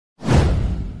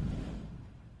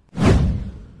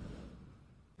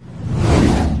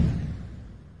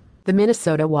The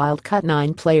Minnesota Wild cut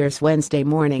 9 players Wednesday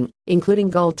morning,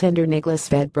 including goaltender Niklas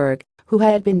Svedberg, who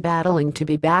had been battling to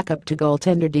be backup to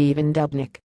goaltender Devan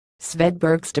Dubnyk.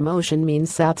 Svedberg's demotion means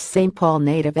South St. Paul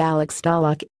native Alex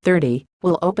Stalock, 30,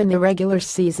 will open the regular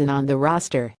season on the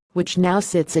roster, which now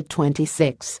sits at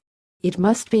 26. It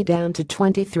must be down to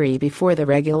 23 before the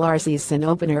regular season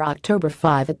opener October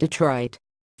 5 at Detroit.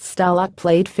 Stalock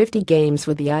played 50 games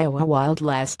with the Iowa Wild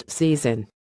last season.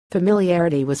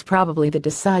 Familiarity was probably the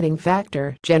deciding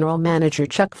factor, General Manager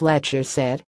Chuck Fletcher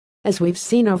said. As we've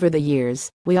seen over the years,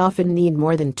 we often need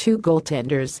more than 2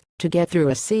 goaltenders to get through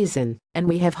a season, and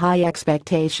we have high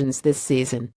expectations this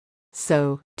season.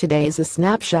 So, today is a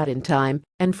snapshot in time,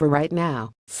 and for right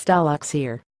now, Stalock's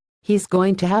here. He's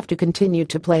going to have to continue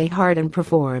to play hard and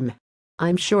perform.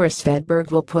 I'm sure Svedberg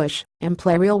will push and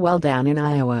play real well down in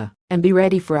Iowa, and be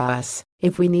ready for us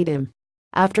if we need him.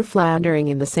 After floundering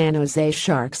in the San Jose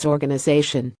Sharks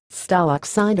organization, Stalock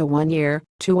signed a 1-year,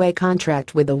 2-way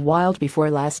contract with the Wild before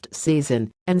last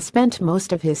season and spent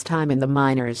most of his time in the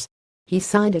minors. He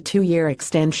signed a 2-year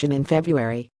extension in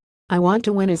February. "I want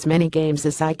to win as many games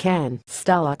as I can,"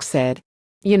 Stalock said.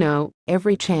 "You know,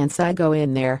 every chance I go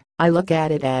in there, I look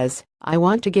at it as, I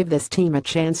want to give this team a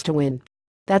chance to win.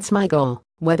 That's my goal,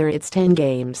 whether it's 10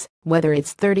 games, whether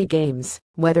it's 30 games,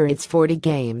 whether it's 40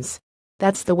 games.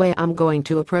 That's the way I'm going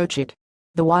to approach it."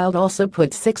 The Wild also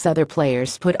put 6 other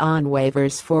players put on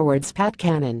waivers: forwards Pat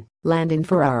Cannon, Landon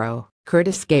Ferraro,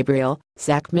 Curtis Gabriel,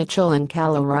 Zach Mitchell and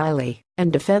Cal O'Reilly,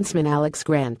 and defenseman Alex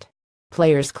Grant.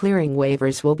 Players clearing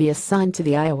waivers will be assigned to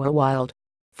the Iowa Wild.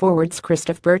 Forwards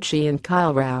Christoph Berchi and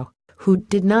Kyle Rau, who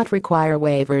did not require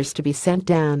waivers to be sent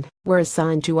down, were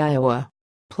assigned to Iowa.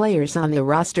 Players on the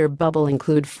roster bubble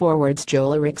include forwards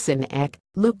Joel Eriksson Ek,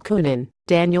 Luke Kunin,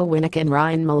 Daniel Winnick and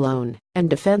Ryan Malone, and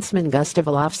defensemen Gustav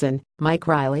Olofsson, Mike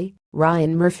Riley,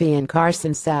 Ryan Murphy and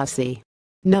Carson Soucy.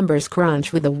 Numbers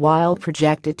crunch with the Wild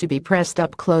projected to be pressed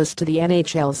up close to the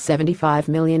NHL's $75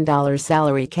 million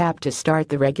salary cap to start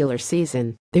the regular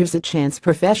season. There's a chance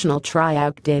professional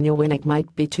tryout Daniel Winnick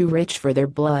might be too rich for their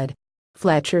blood.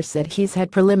 Fletcher said he's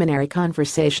had preliminary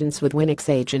conversations with Winnick's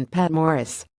agent Pat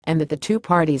Morris, and that the two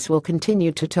parties will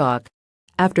continue to talk.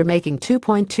 After making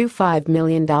 $2.25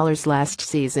 million last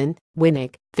season,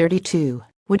 Winnick, 32,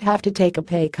 would have to take a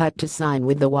pay cut to sign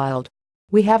with the Wild.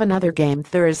 "We have another game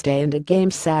Thursday and a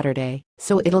game Saturday,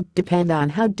 so it'll depend on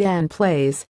how Dan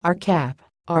plays, our cap,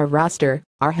 our roster,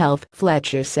 our health,"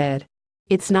 Fletcher said.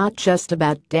 "It's not just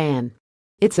about Dan.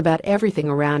 It's about everything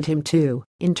around him too,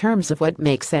 in terms of what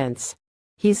makes sense.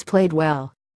 He's played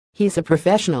well. He's a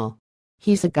professional.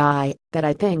 He's a guy that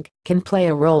I think can play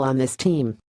a role on this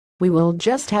team. We will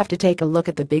just have to take a look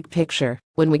at the big picture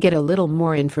when we get a little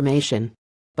more information."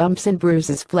 Bumps and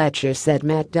bruises, Fletcher said.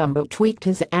 Matt Dumbo tweaked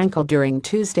his ankle during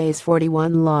Tuesday's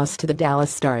 4-1 loss to the Dallas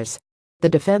Stars. The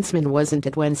defenseman wasn't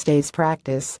at Wednesday's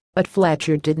practice, but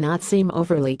Fletcher did not seem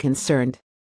overly concerned.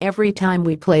 "Every time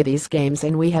we play these games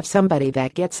and we have somebody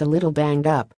that gets a little banged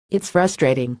up, it's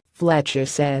frustrating," Fletcher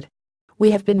said.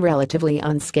 "We have been relatively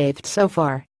unscathed so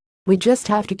far. We just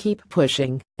have to keep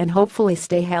pushing and hopefully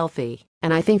stay healthy,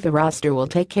 and I think the roster will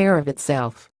take care of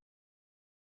itself."